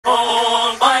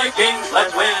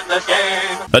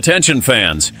Attention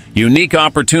fans, unique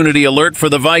opportunity alert for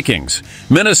the Vikings.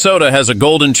 Minnesota has a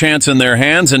golden chance in their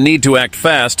hands and need to act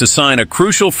fast to sign a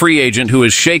crucial free agent who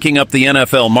is shaking up the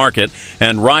NFL market,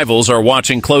 and rivals are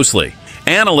watching closely.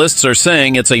 Analysts are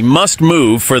saying it's a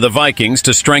must-move for the Vikings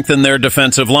to strengthen their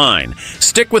defensive line.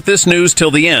 Stick with this news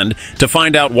till the end to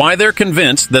find out why they're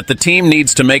convinced that the team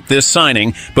needs to make this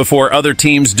signing before other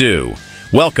teams do.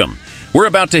 Welcome. We're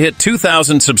about to hit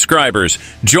 2,000 subscribers.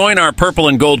 Join our purple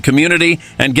and gold community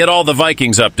and get all the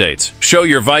Vikings updates. Show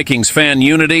your Vikings fan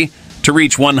unity to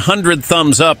reach 100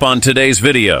 thumbs up on today's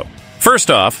video.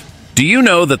 First off, do you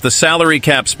know that the salary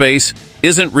cap space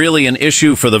isn't really an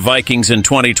issue for the Vikings in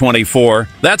 2024?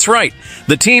 That's right.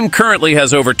 The team currently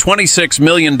has over $26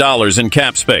 million in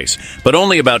cap space, but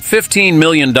only about $15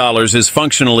 million is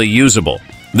functionally usable.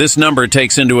 This number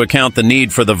takes into account the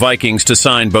need for the Vikings to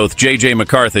sign both J.J.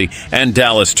 McCarthy and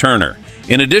Dallas Turner,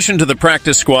 in addition to the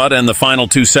practice squad and the final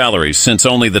two salaries, since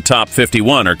only the top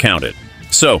 51 are counted.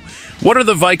 So, what are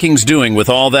the Vikings doing with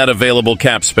all that available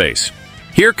cap space?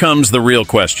 Here comes the real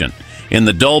question. In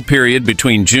the dull period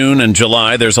between June and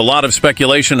July, there's a lot of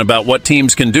speculation about what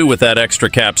teams can do with that extra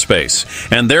cap space.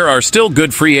 And there are still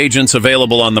good free agents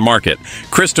available on the market.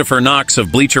 Christopher Knox of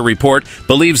Bleacher Report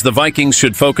believes the Vikings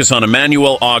should focus on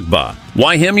Emmanuel Ogbah.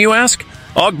 Why him, you ask?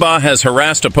 Ogbah has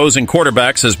harassed opposing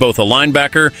quarterbacks as both a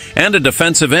linebacker and a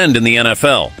defensive end in the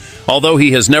NFL. Although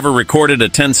he has never recorded a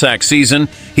 10-sack season,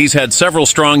 he's had several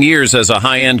strong years as a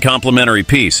high-end complementary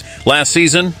piece. Last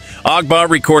season, Ogbah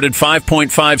recorded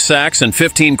 5.5 sacks and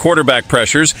 15 quarterback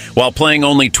pressures while playing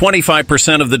only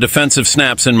 25% of the defensive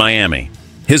snaps in Miami.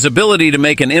 His ability to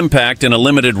make an impact in a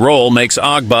limited role makes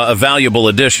Ogbah a valuable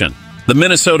addition. The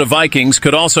Minnesota Vikings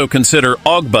could also consider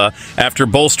Ogbah after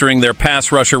bolstering their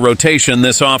pass rusher rotation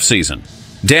this offseason.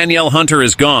 Danielle Hunter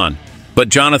is gone, but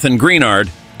Jonathan Greenard,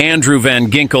 Andrew Van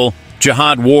Ginkel,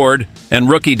 Jihad Ward, and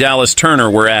rookie Dallas Turner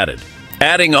were added.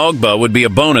 Adding Ogbah would be a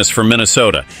bonus for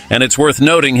Minnesota, and it's worth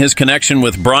noting his connection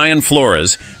with Brian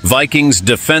Flores, Vikings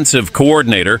defensive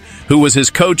coordinator, who was his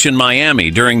coach in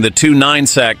Miami during the two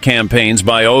 9-sack campaigns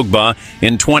by Ogbah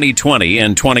in 2020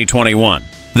 and 2021.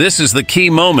 This is the key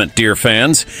moment, dear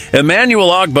fans. Emmanuel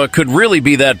Ogbah could really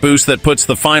be that boost that puts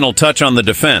the final touch on the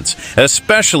defense,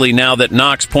 especially now that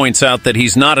Knox points out that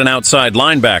he's not an outside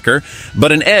linebacker,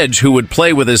 but an edge who would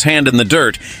play with his hand in the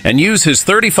dirt and use his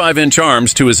 35-inch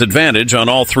arms to his advantage on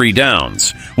all three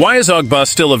downs. Why is Ogbah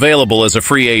still available as a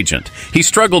free agent? He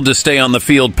struggled to stay on the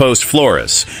field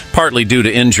post-Flores, partly due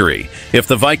to injury. If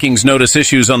the Vikings notice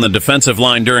issues on the defensive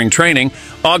line during training,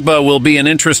 Ogbah will be an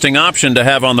interesting option to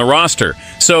have on the roster.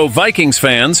 So, Vikings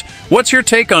fans, what's your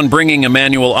take on bringing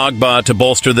Emmanuel Ogbah to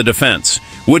bolster the defense?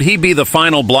 Would he be the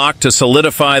final block to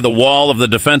solidify the wall of the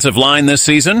defensive line this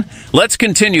season? Let's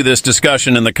continue this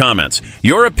discussion in the comments.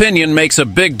 Your opinion makes a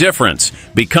big difference.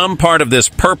 Become part of this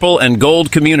purple and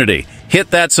gold community. Hit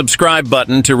that subscribe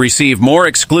button to receive more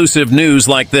exclusive news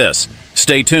like this.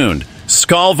 Stay tuned.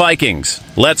 SKOL Vikings,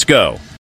 let's go.